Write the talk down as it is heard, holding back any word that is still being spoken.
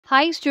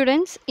Hi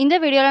students, இந்த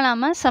வீடியோல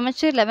நாம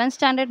Samacheer 11th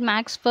standard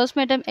maths first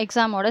midterm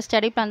exam ஓட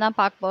study plan தான்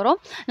பார்க்க போறோம்.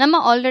 நம்ம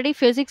already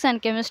physics and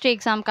chemistry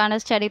exam கான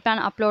study plan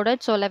uploaded.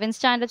 So 11th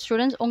standard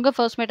students உங்க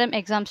first midterm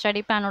exam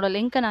study plan ஓட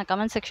link நான்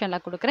comment sectionல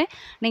கொடுக்கிறேன்.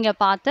 நீங்க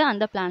பார்த்து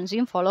அந்த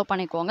plans-ஐயும் follow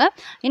பண்ணிக்கோங்க.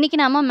 இன்னைக்கு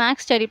நாம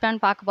maths study plan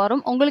பார்க்க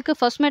போறோம். உங்களுக்கு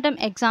first midterm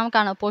exam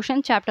கான portion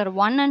chapter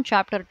 1 and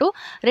chapter 2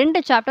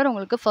 ரெண்டு chapter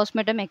உங்களுக்கு first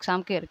midterm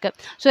exam-க்கு இருக்கு.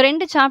 So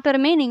ரெண்டு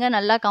chapter-மே நீங்க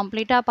நல்லா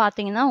கம்ப்ளீட்டா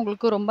பார்த்தீங்கன்னா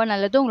உங்களுக்கு ரொம்ப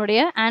நல்லது.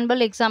 உங்களுடைய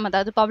annual exam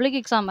அதாவது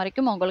public exam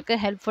வரைக்கும் உங்களுக்கு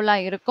ஹெல்ப்ஃபுல்லா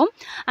இருக்கும்.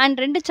 அண்ட்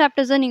ரெண்டு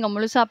சாப்டர்ஸ் நீங்க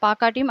முழுசா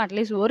பார்க்காட்டியும்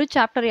அட்லீஸ்ட் ஒரு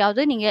சாப்டர்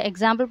யாவது நீங்க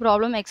எக்ஸாம்பிள்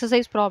ப்ராப்ளம்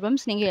எக்ஸசைஸ்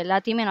ப்ராப்ளம்ஸ் நீங்க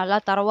எல்லாத்தையுமே நல்லா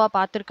தரவா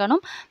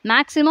பார்த்துருக்கணும்.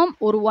 மேக்ஸிமம்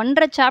ஒரு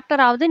 1.5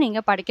 சாப்டராவது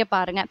நீங்க படிக்க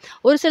பாருங்க.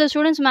 ஒரு சில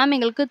ஸ்டூடெண்ட்ஸ் மேம்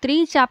எங்களுக்கு 3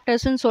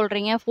 சாப்டர்ஸ்னு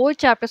சொல்றீங்க 4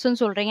 சாப்டர்ஸ்னு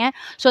சொல்றீங்க.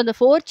 ஸோ அந்த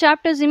 4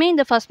 சாப்டர்ஸுமே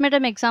இந்த ஃபர்ஸ்ட்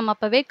மிட்டம் எக்ஸாம்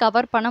அப்பவே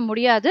கவர் பண்ண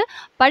முடியாது.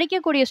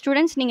 படிக்கக்கூடிய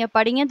ஸ்டூடெண்ட்ஸ் நீங்க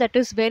படிங்க, that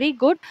is very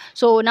good.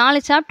 So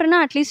 4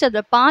 சாப்டர்னா at least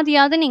அதை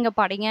பாதியாவது நீங்க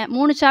படிங்க.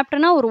 3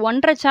 சாப்டர்னா ஒரு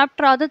 1.5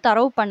 சாப்டராவது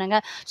தரவு பண்ணுங்க.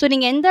 ஸோ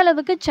நீங்க எந்த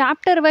அளவுக்கு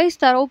சாப்டர் வைஸ்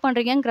தரவு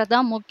பண்ணுறீங்கிறது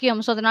தான் முக்கியம்.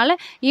 ஸோ அதனால்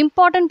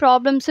இம்பார்ட்டன்ட்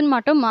ப்ராப்ளம்ஸ்ன்னு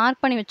மட்டும் மார்க்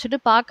பண்ணி வச்சுட்டு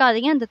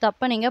பார்க்காதீங்க. அந்த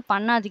தப்பை நீங்கள்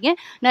பண்ணாதீங்க.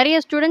 நிறைய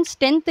ஸ்டூடெண்ட்ஸ்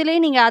 10th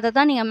நீங்கள் அதை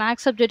தான் நீங்கள்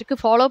மேக்ஸ் சப்ஜெக்ட்டுக்கு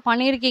ஃபாலோ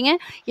பண்ணியிருக்கீங்க.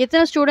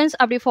 எத்தனை ஸ்டூடெண்ட்ஸ்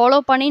அப்படி ஃபாலோ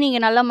பண்ணி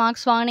நீங்கள் நல்ல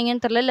மார்க்ஸ்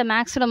வாங்கினீங்கன்னு தெரில, இல்லை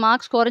மேக்ஸில்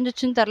மார்க்ஸ்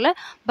குறைஞ்சிச்சுன்னு தெரில.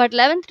 பட்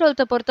 11th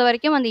 12th பொறுத்த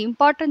வரைக்கும் அந்த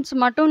இம்பார்ட்டன்ஸ்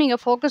மட்டும்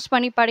நீங்கள் ஃபோக்கஸ்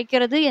பண்ணி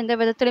படிக்கிறது எந்த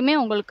விதத்துலையுமே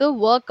உங்களுக்கு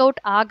ஒர்க்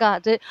அவுட்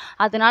ஆகாது.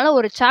 அதனால்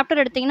ஒரு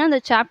சாப்டர் எடுத்திங்கன்னா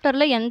அந்த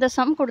சாப்டரில் எந்த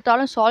சம்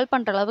கொடுத்தாலும் சால்வ்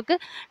பண்ணுற அளவுக்கு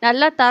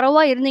நல்லா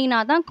தரவாக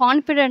இருந்தீங்கன்னா தான்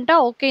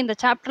கான்ஃபிடென்ட்டாக ஓகே இந்த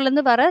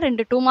சாப்டர்லேருந்து வர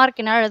 2 2 மார்க்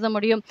என்னால் எழுத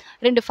முடியும்,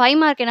 2 5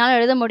 மார்க் என்னால்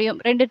எழுத முடியும்,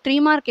 2 3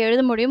 மார்க்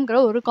எழுத முடியுங்கிற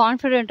ஒரு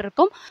கான்ஃபிடென்ட்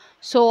இருக்கும்.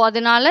 ஸோ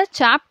அதனால்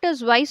சாப்டர்ஸ்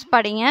வைஸ்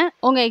படிங்க.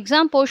 உங்கள்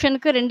எக்ஸாம்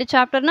போர்ஷனுக்கு 2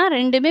 சாப்டர்னா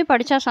 2மே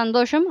படித்தா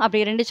சந்தோஷம். அப்படி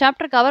 2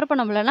 சாப்டர் கவர்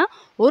பண்ண முடியலன்னா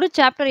ஒரு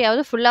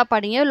சாப்டரையாவது ஃபுல்லாக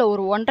படிங்க, இல்லை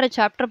ஒரு 1.5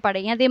 சாப்டர்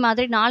படிங்க. அதே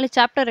மாதிரி 4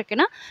 சாப்டர்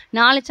இருக்குன்னா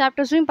 4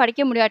 சாப்டர்ஸையும்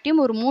படிக்க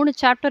முடியாட்டியும் ஒரு 3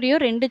 சாப்டரையோ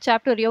 2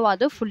 சாப்டரையோ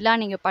அது ஃபுல்லாக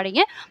நீங்கள்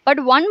படிங்க.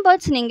 பட் 1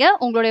 வேர்ட்ஸ் நீங்கள்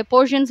உங்களுடைய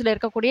போர்ஷன்ஸில்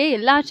இருக்கக்கூடிய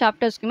எல்லா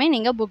சாப்டர்ஸ்க்குமே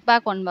நீங்கள் புக்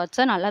பேக் 1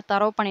 வேர்ட்ஸை நல்லா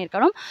தரவு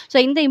பண்ணியிருக்கணும். ஸோ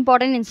இந்த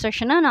இம்பார்ட்டன்ட்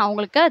இன்ஸ்ட்ரக்ஷனை நான்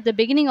உங்களுக்கு at the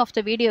beginning of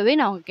the வீடியோவே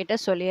நான் உங்ககிட்ட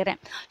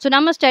சொல்லிடுறேன். ஸோ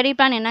நம்ம ஸ்டடி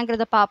பிளான்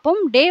என்னங்கிறத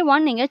பார்ப்போம். டே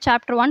 1 நீங்கள்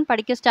சாப்டர் 1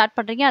 படிக்க ஸ்டார்ட்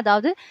பண்ணுறீங்க.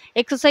 அதாவது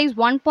எக்ஸசைஸ்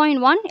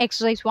 1.1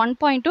 எக்ஸசைஸ்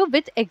 1.2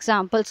 வித்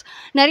எக்ஸாம்பிள்ஸ்.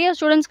 நிறைய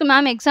ஸ்டூடெண்ட்ஸ்க்கு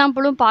மேம்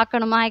எக்ஸாம்பிளும்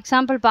பார்க்கணுமா,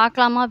 எக்ஸாம்பிள்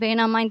பார்க்கலாமா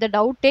வேணாமா இந்த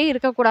டவுட்டே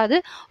இருக்கக்கூடாது.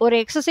 ஒரு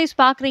எக்ஸசைஸ்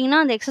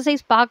பார்க்குறீங்கன்னா அந்த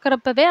எக்ஸசைஸ்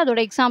பார்க்குறப்பவே அதோட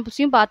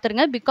எக்ஸாம்பிள்ஸையும்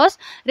பார்த்துருங்க. பிகாஸ்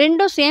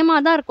ரெண்டும்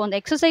சேமாக தான் இருக்கும். அந்த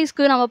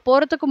எக்ஸசைஸ்க்கு நம்ம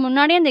போகிறதுக்கு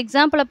முன்னாடி அந்த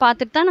எக்ஸாம்பிளை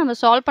பார்த்துட்டு தான் நம்ம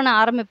சால்வ் பண்ண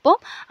ஆரம்பிப்போம்.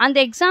 அந்த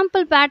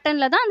எக்ஸாம்பிள்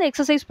பேட்டர்னில் தான் அந்த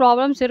எக்ஸசைஸ்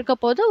ப்ராப்ளம்ஸ் இருக்க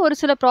போது ஒரு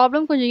சில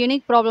ப்ராப்ளம் கொஞ்சம்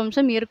யூனிக்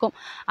ப்ராப்ளம்ஸும் இருக்கும்.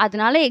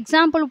 அதனால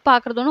எக்ஸாம்பிள்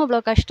பார்க்குறது ஒன்றும்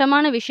அவ்வளோ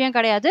கஷ்டமான விஷயம்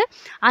கிடையாது.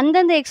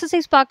 அந்தந்த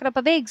எக்ஸசைஸ்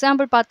பார்க்குறப்பவே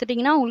எக்ஸாம்பிள்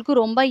பார்த்துட்டிங்கன்னா உங்களுக்கு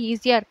ரொம்ப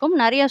ஈஸியாக இருக்கும்.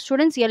 நிறைய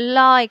ஸ்டூடெண்ட்ஸ்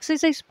எல்லா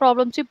எக்ஸசைஸ்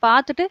ப்ராப்ளம்ஸையும்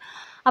பார்த்துட்டு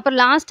அப்புறம்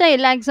லாஸ்ட்டாக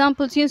எல்லா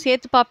எக்ஸாம்பிள்ஸையும்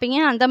சேர்த்து பார்ப்பீங்க.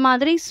 அந்த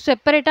மாதிரி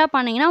செப்பரேட்டாக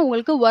பண்ணிங்கன்னா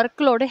உங்களுக்கு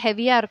ஒர்க் லோடு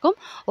ஹெவியாக இருக்கும்.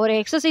 ஒரு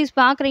எக்ஸசைஸ்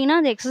பார்க்குறீங்கன்னா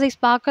அந்த எக்ஸசைஸ்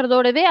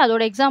பார்க்குறதோடவே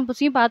அதோட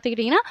எக்ஸாம்பிள்ஸையும்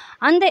பார்த்துக்கிட்டிங்கன்னா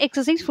அந்த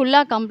எக்ஸசைஸ்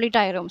ஃபுல்லாக கம்ப்ளீட்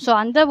ஆயிரும். ஸோ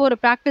அந்த ஒரு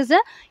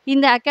ப்ராக்டிஸை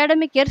இந்த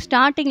அகாடமிக் இயர்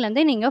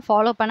ஸ்டார்டிங்லேருந்தே நீங்கள்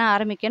ஃபாலோ பண்ண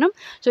ஆரம்பிக்கணும்.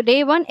 So day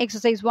 1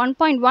 exercise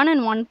 1.1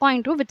 and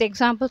 1.2 with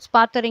examples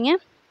பார்த்துறீங்க.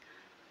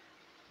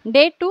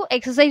 Day 2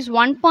 exercise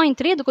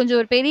 1.3 இது கொஞ்சம்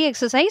ஒரு பெரிய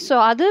எக்ஸசைஸ். ஸோ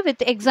அது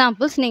வித்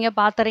எக்ஸாம்பிள்ஸ் நீங்கள்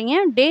பார்த்துறீங்க.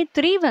 டே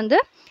 3 வந்து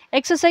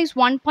எக்ஸசைஸ்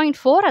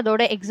 1.4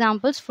 அதோட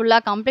எக்ஸாம்பிள்ஸ்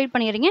ஃபுல்லாக கம்ப்ளீட்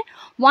பண்ணிடுறீங்க.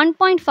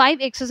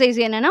 1.5 எக்ஸசைஸ்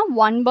என்னென்னா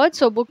 1 வேர்ட்.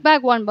 ஸோ புக்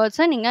பேக் 1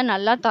 வேர்ட்ஸை நீங்கள்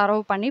நல்லா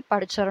தரவு பண்ணி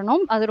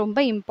படிச்சிடணும். அது ரொம்ப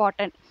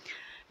important.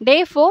 Day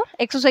 4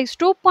 exercise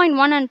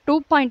 2.1 and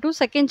 2.2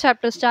 second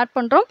chapter start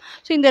பண்ணுறோம்.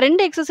 ஸோ இந்த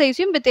ரெண்டு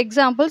எக்ஸசைஸையும் வித்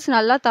எக்ஸாம்பிள்ஸ்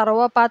நல்லா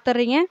தரவாக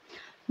பார்த்துறீங்க.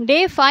 டே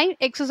 5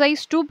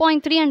 exercise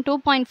 2.3 and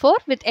 2.4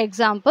 with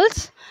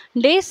examples.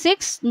 Day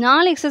 6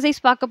 4 exercise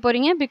பார்க்க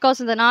போகிறீங்க. பிகாஸ்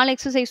இந்த 4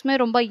 எக்ஸசைஸுமே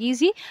ரொம்ப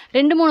ஈஸி.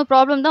 2-3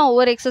 ப்ராப்ளம் தான்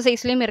ஒவ்வொரு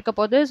எக்ஸசைஸ்லேயும் இருக்க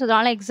போகுது. ஸோ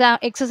அதனால்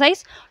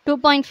எக்ஸசைஸ்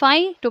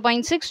 2.5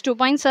 2.6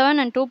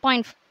 2.7 அண்ட்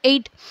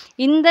 2.8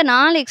 இந்த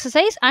 4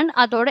 எக்ஸசைஸ் அண்ட்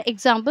அதோட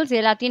எக்ஸாம்பிள்ஸ்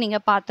எல்லாத்தையும்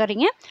நீங்கள்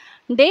பார்த்துறீங்க.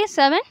 டே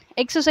 7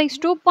 எக்ஸசைஸ்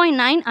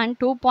 2.9 அண்ட்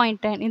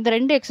 2.10 இந்த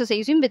ரெண்டு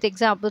எக்ஸசைஸையும் வித்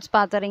எக்ஸாம்பிள்ஸ்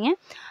பார்த்துறீங்க.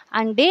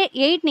 அண்ட் டே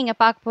 8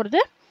 நீங்கள் பார்க்க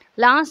போகிறது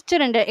லாஸ்ட்டு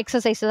 2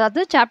 எக்ஸசைஸ்,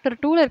 அதாவது சாப்டர்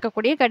 2ல்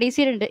இருக்கக்கூடிய கடைசி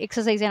 2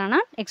 எக்ஸசைஸ் என்னென்னா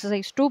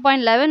எக்ஸசைஸ்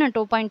 2.11 அண்ட்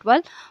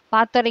 2.12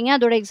 பார்த்துறீங்க.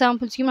 அதோட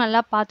எக்ஸாம்பிள்ஸையும்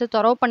நல்லா பார்த்து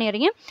தரவு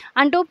பண்ணிடுறீங்க.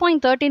 அண்ட்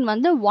 2.13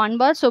 வந்து 1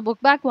 வேர்ட். ஸோ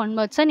புக் பேக் 1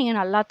 வேர்ட்ஸை நீங்கள்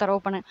நல்லா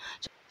தரவு பண்ணுங்க.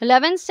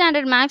 11th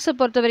ஸ்டாண்டர்ட் மேக்ஸை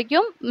பொறுத்த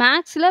வரைக்கும்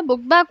மேக்ஸில்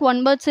புக் பேக்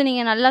 1 வேர்ட்ஸை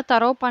நீங்கள் நல்லா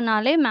தரவு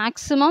பண்ணாலே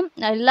மேக்ஸிமம்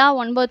எல்லா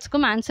 1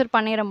 வேர்ட்ஸ்க்கும் ஆன்சர்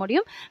பண்ணிட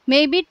முடியும்.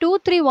 மேபி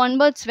 2-3 1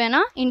 வேர்ட்ஸ்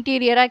வேணால்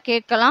இன்டீரியராக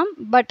கேட்கலாம்.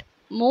 But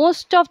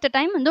most of the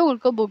time வந்து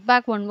உங்களுக்கு புக்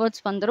பேக் 1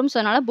 வேர்ட்ஸ் வந்துடும். ஸோ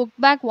அதனால் புக்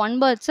பேக் 1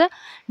 வேர்ட்ஸை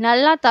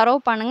நல்லா தரவு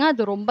பண்ணுங்கள்.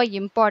 அது ரொம்ப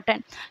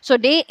இம்பார்ட்டன்ட். ஸோ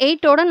டே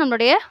 8ஓட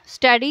நம்மளுடைய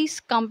ஸ்டடீஸ்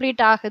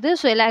கம்ப்ளீட் ஆகுது.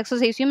 ஸோ எல்லா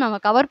எக்ஸசைஸையும் நம்ம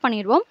கவர்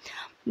பண்ணிடுவோம்.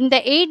 இந்த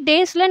 8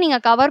 டேஸில்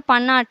நீங்கள் கவர்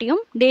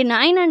பண்ணாட்டியும் டே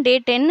 9 அண்ட் டே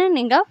 10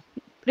 நீங்கள்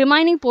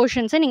ரிமைனிங்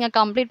போர்ஷன்ஸை நீங்கள்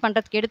கம்ப்ளீட்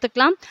பண்ணுறதுக்கு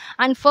எடுத்துக்கலாம்.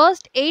 அண்ட்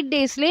ஃபர்ஸ்ட் 8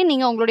 டேஸ்லேயே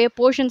நீங்கள் உங்களுடைய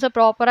போர்ஷன்ஸை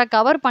ப்ராப்பராக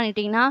கவர்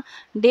பண்ணிட்டீங்கன்னா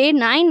டே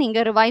 9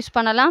 நீங்கள் ரிவைஸ்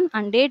பண்ணலாம்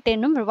அண்ட் டே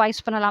 10ம்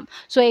ரிவைஸ் பண்ணலாம்.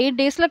 ஸோ 8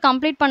 டேஸில்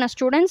கம்ப்ளீட் பண்ண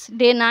ஸ்டூடெண்ட்ஸ்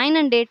டே 9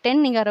 அண்ட் டே 10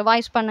 நீங்கள்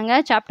ரிவைஸ்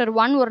பண்ணுங்கள். சாப்டர்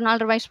 1 ஒரு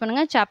நாள் ரிவைஸ்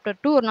பண்ணுங்கள், சாப்டர்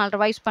 2 ஒரு நாள்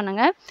ரிவைஸ்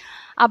பண்ணுங்கள்.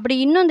 அப்படி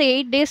இன்னும் இந்த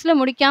 8 டேஸில்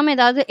முடிக்காமல்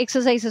ஏதாவது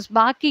எக்ஸசைசஸ்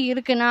பாக்கி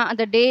இருக்குன்னா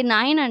அந்த டே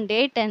 9 அண்ட் டே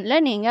 10ல்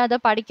நீங்கள் அதை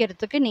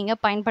படிக்கிறதுக்கு நீங்கள்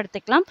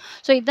பயன்படுத்திக்கலாம்.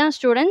 ஸோ இதுதான்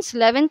students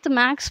 11th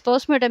maths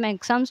first midterm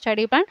exam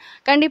study plan.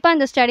 கண்டிப்பாக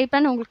இந்த ஸ்டடி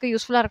பிளான் உங்களுக்கு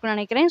யூஸ்ஃபுல்லாக இருக்கும்னு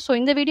நினைக்கிறேன். ஸோ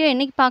இந்த வீடியோ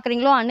என்னைக்கு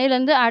பார்க்குறீங்களோ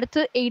அன்னையிலேருந்து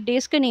அடுத்து 8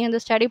 டேஸ்க்கு நீங்கள்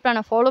இந்த ஸ்டடி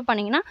பிளானை ஃபாலோ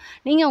பண்ணிங்கன்னா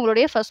நீங்கள்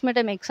உங்களுடைய ஃபர்ஸ்ட்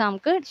மிட்டம்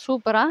எக்ஸாமுக்கு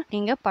சூப்பராக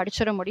நீங்கள்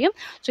படிச்சிட முடியும்.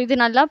 ஸோ இது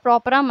நல்லா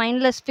ப்ராப்பராக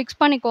மைண்டில் ஃபிக்ஸ்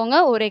பண்ணிக்கோங்க.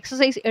 ஒரு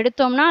எக்ஸசைஸ்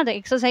எடுத்தோம்னா அந்த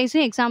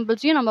எக்ஸசைஸையும்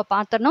எக்ஸாம்பிள்ஸையும் நம்ம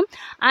பார்த்துடணும்.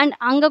 அண்ட்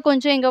அங்கே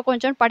கொஞ்சம் இங்கே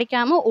கொஞ்சம்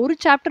படிக்காமல் ஒரு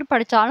சாப்டர்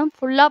படித்தாலும்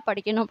ஃபுல்லாக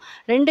படிக்கணும்,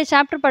 2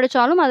 சாப்டர்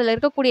படித்தாலும் அதில்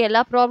இருக்கக்கூடிய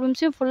எல்லா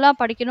ப்ராப்ளம்ஸையும் ஃபுல்லாக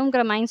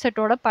படிக்கணுங்கிற மைண்ட்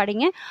செட்டோட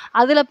படிங்க.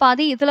 அதில்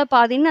பாதி இதில்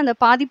பாதின்னு அந்த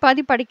பாதி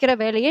படிக்கிற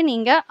வேலையை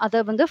நீங்கள்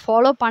அதை வந்து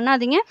ஃபாலோ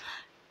பண்ணாதீங்க.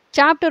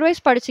 சாப்டர்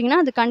வைஸ்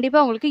படிச்சிங்கன்னா அது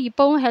கண்டிப்பாக உங்களுக்கு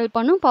இப்போவும் ஹெல்ப்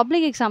பண்ணும்,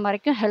 பப்ளிக் எக்ஸாம்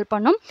வரைக்கும் ஹெல்ப்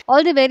பண்ணும்.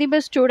 All the very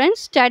best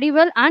students, study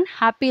well and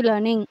happy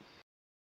learning.